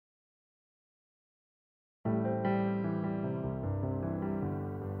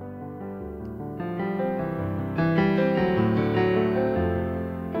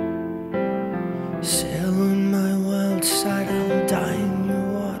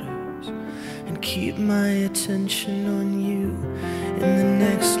keep my attention on you in the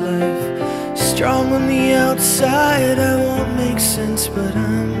next life. Strong on the outside, I won't make sense, but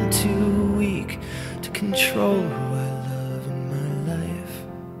I'm too weak to control who I love in my life.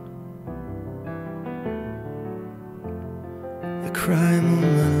 The crime of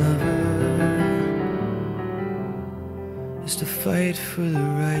my lover is to fight for the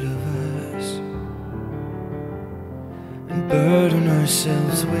right of us and burden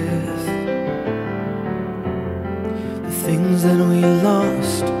ourselves with the things that we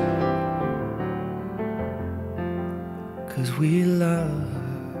lost, 'cause we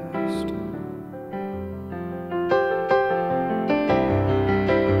lost.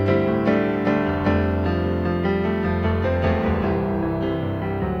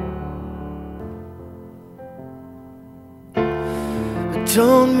 But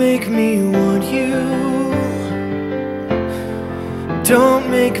don't make me want you. Don't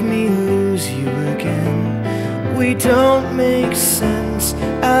make me lose you again. We don't make sense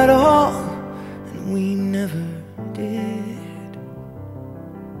at all, and we never did.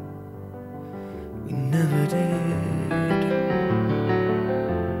 We never did.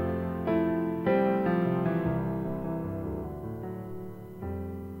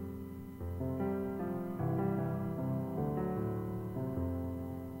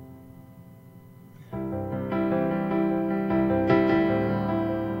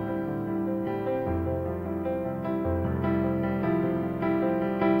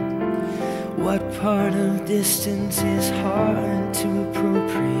 What part of distance is hard to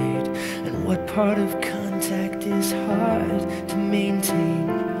appropriate, and what part of contact is hard to maintain?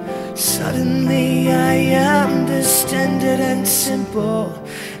 Suddenly I am distended and simple,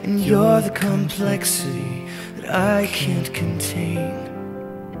 and you're the complexity that I can't contain.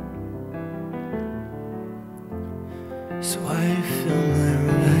 So I fill my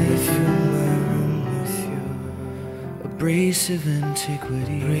room with you, abrasive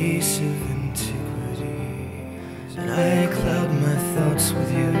antiquity, and I cloud my thoughts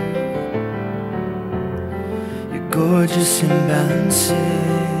with you, your gorgeous imbalances.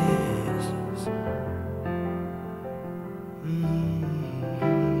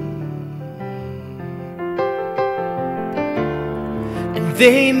 And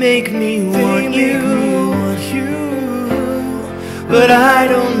they make me want you, but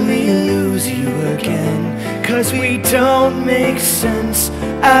I'd only lose you again, 'cause we don't make sense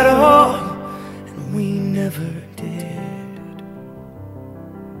at all, and we never did.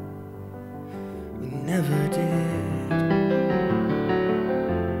 We never did.